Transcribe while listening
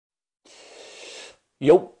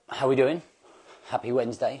Yo, how we doing? Happy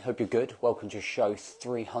Wednesday, hope you're good. Welcome to show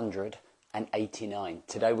 389.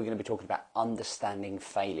 Today we're going to be talking about understanding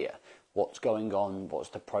failure. What's going on, what's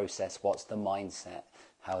the process, what's the mindset,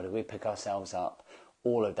 how do we pick ourselves up,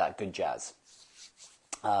 all of that good jazz.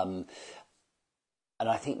 And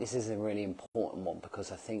I think this is a really important one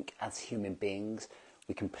because I think as human beings,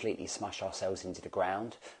 we completely smash ourselves into the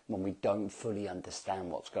ground when we don't fully understand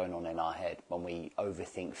what's going on in our head, when we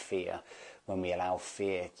overthink fear, when we allow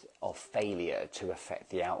fear of failure to affect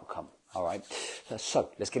the outcome. All right, so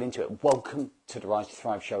let's get into it. Welcome to the Rise to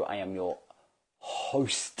Thrive show. I am your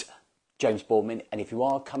host, James Boardman, and if you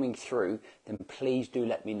are coming through, then please do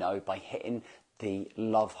let me know by hitting the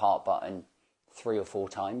love heart button 3 or 4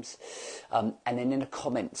 times, and then in the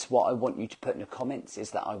comments, what I want you to put in the comments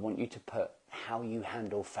is that I want you to put how you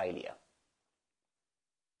handle failure.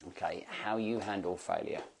 Okay, how you handle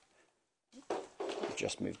failure. I've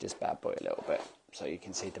just moved this bad boy a little bit so you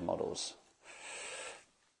can see the models.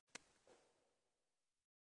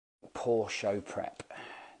 Poor show prep.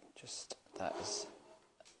 Just that is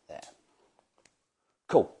there.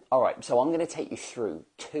 Cool. All right, so I'm going to take you through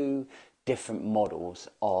 2 different models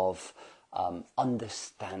of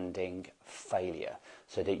understanding failure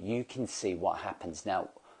so that you can see what happens. Now,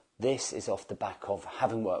 this is off the back of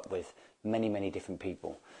having worked with many different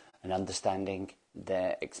people and understanding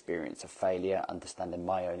their experience of failure, understanding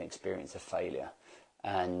my own experience of failure,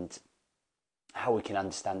 and how we can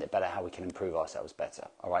understand it better, how we can improve ourselves better.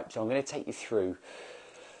 All right, so I'm going to take you through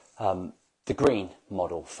the green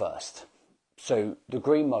model first. So the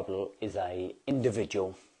green model is an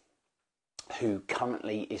individual who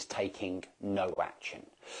currently is taking no action.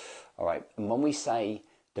 All right, and when we say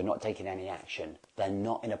they're not taking any action, they're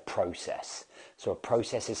not in a process. So a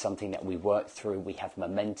process is something that we work through. We have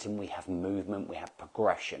momentum, we have movement, we have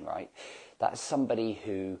progression, right? That's somebody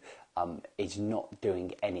who is not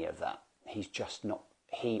doing any of that. He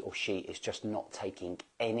or she is just not taking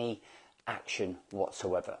any action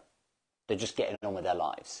whatsoever. They're just getting on with their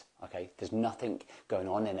lives, okay? There's nothing going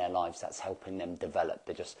on in their lives that's helping them develop.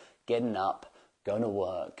 They're just getting up, going to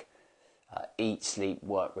work, eat, sleep,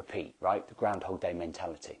 work, repeat, right? The Groundhog Day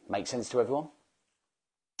mentality. Make sense to everyone?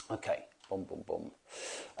 Okay, boom, boom, boom.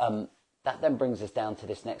 That then brings us down to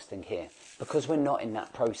this next thing here. Because we're not in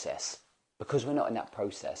that process, for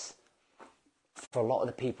a lot of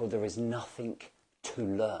the people, there is nothing to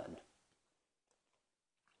learn.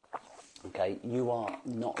 Okay, you are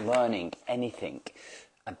not learning anything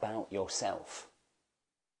about yourself.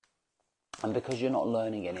 And because you're not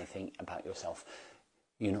learning anything about yourself,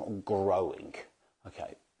 you're not growing,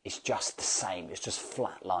 okay? It's just the same, it's just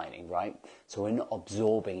flatlining, right? So we're not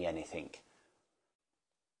absorbing anything.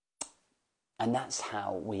 And that's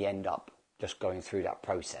how we end up just going through that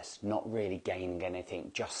process, not really gaining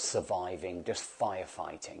anything, just surviving, just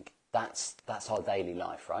firefighting. That's our daily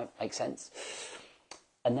life, right? Make sense?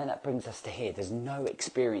 And then that brings us to here. There's no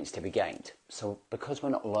experience to be gained. So because we're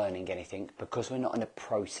not learning anything, because we're not in a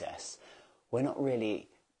process, we're not really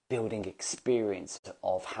building experience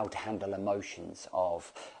of how to handle emotions,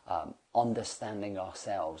 of understanding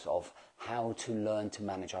ourselves, of how to learn to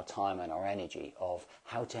manage our time and our energy, of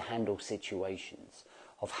how to handle situations,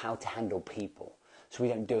 of how to handle people. So we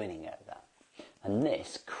don't do any of that. And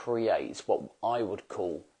this creates what I would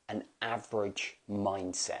call an average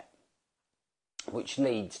mindset, which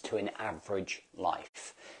leads to an average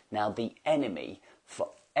life. Now, the enemy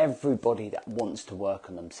for everybody that wants to work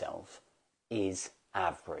on themselves is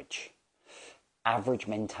average. Average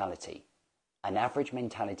mentality. An average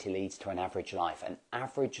mentality leads to an average life. An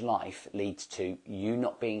average life leads to you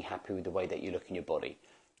not being happy with the way that you look in your body.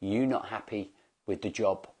 You not happy with the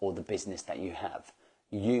job or the business that you have.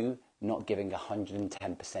 You not giving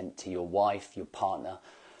 110% to your wife, your partner,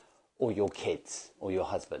 or your kids, or your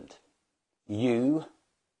husband. You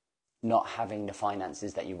not having the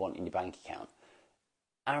finances that you want in your bank account.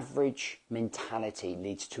 Average mentality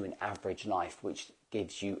leads to an average life, which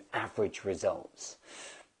gives you average results.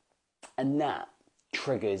 And that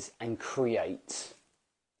triggers and creates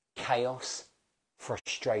chaos,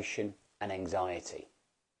 frustration, and anxiety.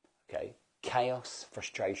 Okay? Chaos,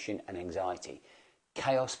 frustration, and anxiety.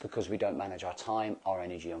 Chaos because we don't manage our time, our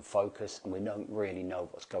energy, and focus, and we don't really know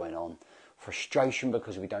what's going on. Frustration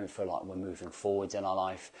because we don't feel like we're moving forwards in our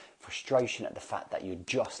life. Frustration at the fact that you're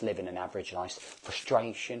just living an average life.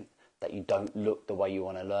 Frustration that you don't look the way you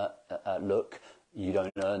want to look. You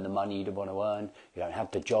don't earn the money you want to earn. You don't have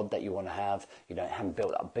the job that you want to have. You haven't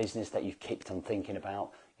built up a business that you've kicked on thinking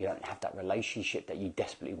about. You don't have that relationship that you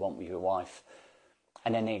desperately want with your wife.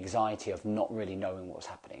 And then the anxiety of not really knowing what's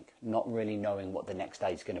happening. Not really knowing what the next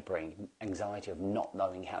day is going to bring. Anxiety of not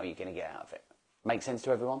knowing how you're going to get out of it. Make sense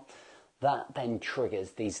to everyone? That then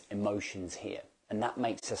triggers these emotions here, and that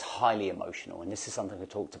makes us highly emotional. And this is something I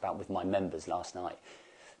talked about with my members last night,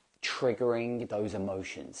 triggering those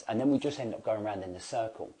emotions. And then we just end up going around in a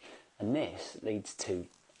circle. And this leads to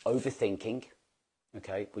overthinking,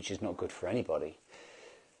 okay, which is not good for anybody.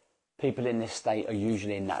 People in this state are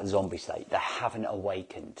usually in that zombie state. They haven't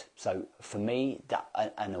awakened. So for me,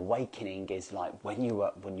 an awakening is like when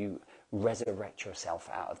you resurrect yourself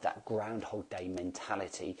out of that Groundhog Day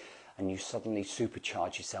mentality, and you suddenly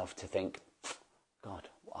supercharge yourself to think, God,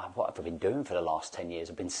 what have I been doing for the last 10 years?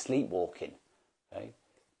 I've been sleepwalking. Okay?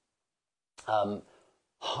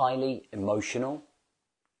 Highly emotional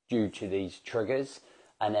due to these triggers,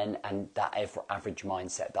 and that average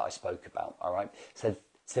mindset that I spoke about. All right. So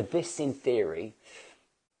this in theory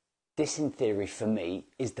for me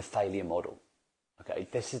is the failure model. Okay,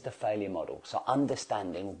 this is the failure model. So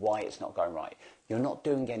understanding why it's not going right. You're not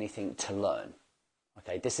doing anything to learn.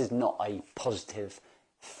 Okay, this is not a positive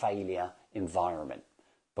failure environment,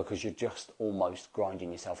 because you're just almost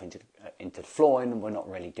grinding yourself into the floor and we're not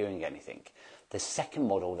really doing anything. The second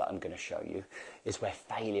model that I'm going to show you is where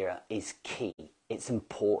failure is key. It's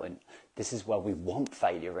important. This is where we want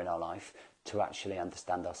failure in our life to actually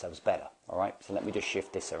understand ourselves better. All right, so let me just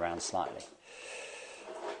shift this around slightly.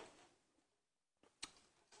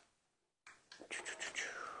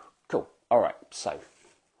 Cool. All right, so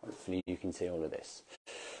hopefully you can see all of this.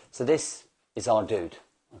 So this is our dude.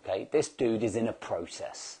 Okay, this dude is in a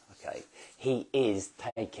process. Okay, he is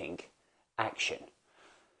taking action.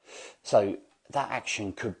 So that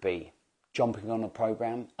action could be jumping on a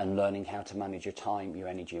program and learning how to manage your time, your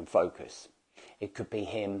energy and focus. It could be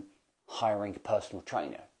him hiring a personal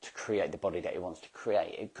trainer to create the body that he wants to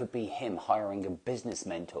create. It could be him hiring a business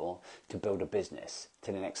mentor to build a business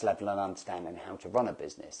to the next level and understanding how to run a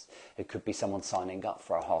business. It could be someone signing up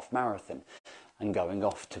for a half marathon and going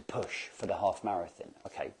off to push for the half marathon.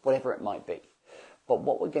 Okay, whatever it might be. But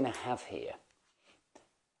what we're going to have here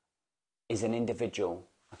is an individual,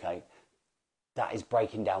 okay, that is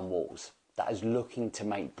breaking down walls, that is looking to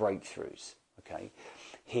make breakthroughs. Okay,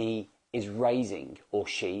 he is raising, or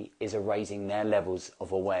she is raising their levels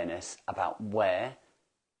of awareness about where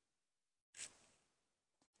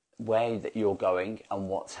that you're going and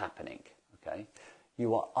what's happening. Okay,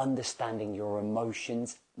 you are understanding your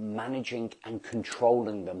emotions, managing and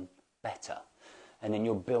controlling them better, and then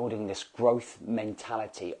you're building this growth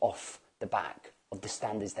mentality off the back of the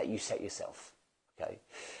standards that you set yourself. Okay,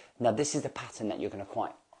 now this is the pattern that you're going to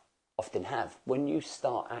quite often have when you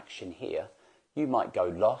start action here. You might go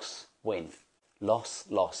loss, win, loss,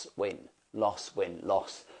 loss, win, loss, win,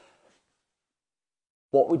 loss.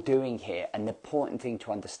 What we're doing here, and the important thing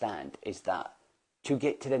to understand, is that to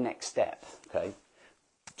get to the next step, okay,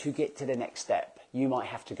 to get to the next step, you might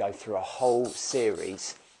have to go through a whole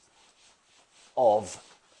series of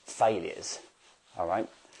failures, all right?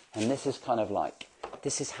 And this is kind of like,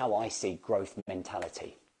 this is how I see growth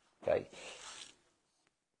mentality, okay?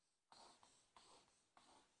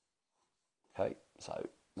 Okay, so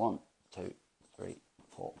 1, 2, 3,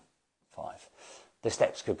 4, 5. The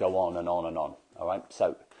steps could go on and on and on, all right?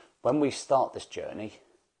 So when we start this journey,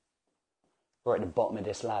 we're at the bottom of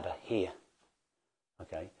this ladder here,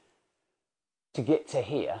 okay? To get to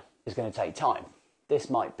here is going to take time. This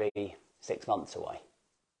might be 6 months away.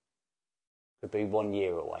 Could be 1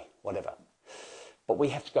 year away, whatever. But we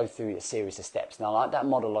have to go through a series of steps. Now, like that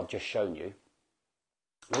model I've just shown you,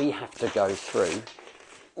 we have to go through...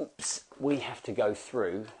 we have to go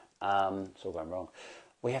through, it's all going wrong,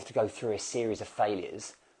 we have to go through a series of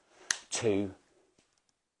failures to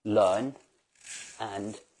learn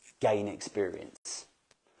and gain experience,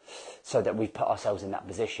 so that we've put ourselves in that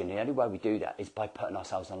position. The only way we do that is by putting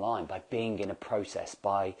ourselves online, by being in a process,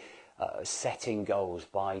 by setting goals,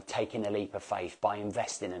 by taking a leap of faith, by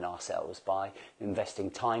investing in ourselves, by investing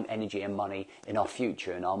time, energy and money in our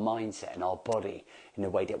future, in our mindset, in our body, in the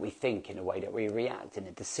way that we think, in the way that we react, in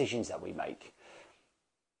the decisions that we make.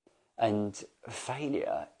 And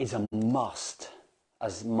failure is a must.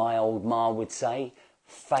 As my old ma would say,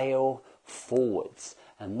 fail forwards.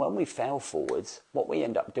 And when we fail forwards, what we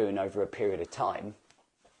end up doing over a period of time,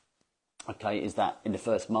 okay, is that in the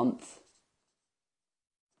first month,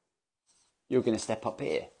 you're going to step up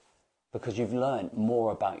here because you've learned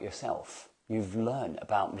more about yourself. You've learned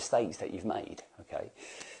about mistakes that you've made, okay?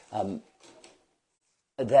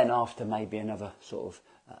 Then after maybe another sort of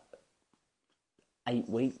 8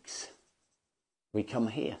 weeks, we come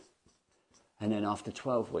here. And then after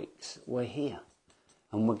 12 weeks, we're here.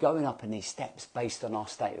 And we're going up in these steps based on our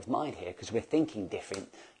state of mind here, because we're thinking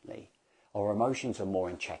differently. Our emotions are more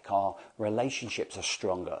in check. Our relationships are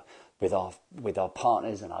stronger. with our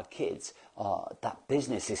partners and our kids, that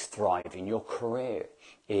business is thriving, your career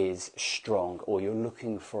is strong, or you're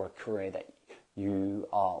looking for a career that you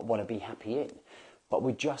want to be happy in. But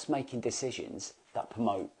we're just making decisions that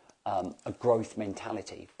promote a growth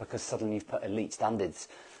mentality, because suddenly you've put elite standards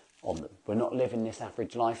on them. We're not living this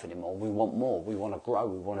average life anymore. We want more. We want to grow.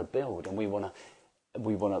 We want to build, and we want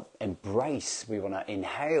to embrace. We want to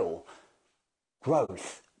inhale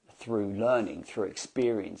growth through learning, through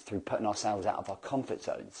experience, through putting ourselves out of our comfort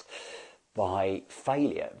zones. By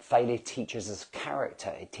failure. Failure teaches us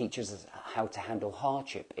character. It teaches us how to handle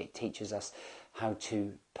hardship. It teaches us how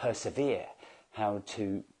to persevere, how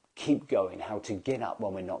to keep going, how to get up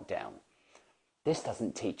when we're knocked down. This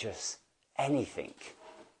doesn't teach us anything.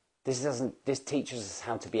 This teaches us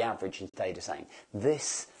how to be average and stay the same.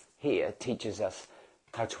 This here teaches us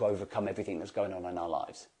how to overcome everything that's going on in our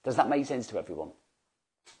lives. Does that make sense to everyone?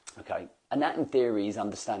 Okay, and that in theory is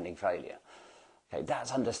understanding failure. Okay,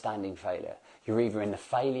 that's understanding failure. You're either in the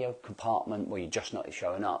failure compartment where you're just not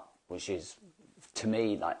showing up, which is, to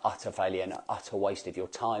me, like utter failure and an utter waste of your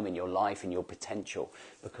time and your life and your potential,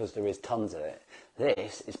 because there is tons of it.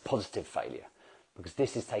 This is positive failure, because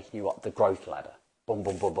this is taking you up the growth ladder, boom,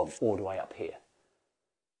 boom, boom, boom, all the way up here.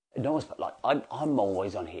 And no one's, but like, I'm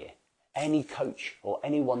always on here. Any coach or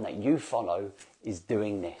anyone that you follow is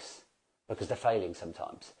doing this, because they're failing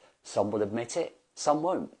sometimes. Some will admit it, some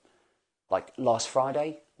won't. Like last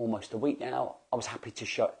Friday, almost a week now, I was happy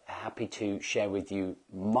to share with you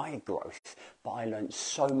my growth, but I learned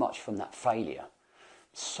so much from that failure,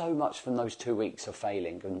 so much from those 2 weeks of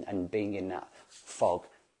failing and being in that fog,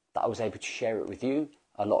 that I was able to share it with you.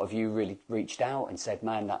 A lot of you really reached out and said,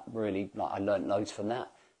 man, that really, like, I learned loads from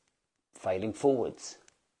that. Failing forwards.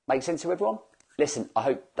 Make sense to everyone? Listen, I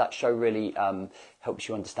hope that show really helps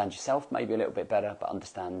you understand yourself maybe a little bit better, but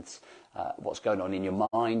understands what's going on in your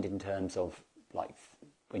mind in terms of, like,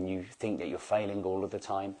 when you think that you're failing all of the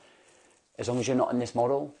time. As long as you're not in this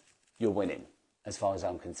model, you're winning, as far as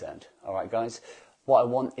I'm concerned. All right, guys? What I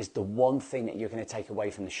want is the one thing that you're going to take away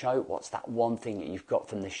from the show. What's that one thing that you've got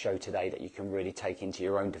from this show today that you can really take into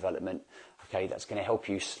your own development? Okay, that's going to help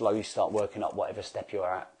you slowly start working up whatever step you're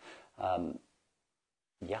at.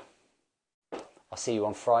 Yeah. I'll see you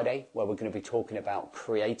on Friday, where we're going to be talking about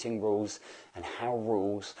creating rules and how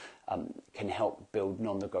rules can help build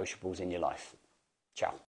non-negotiables in your life.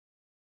 Ciao.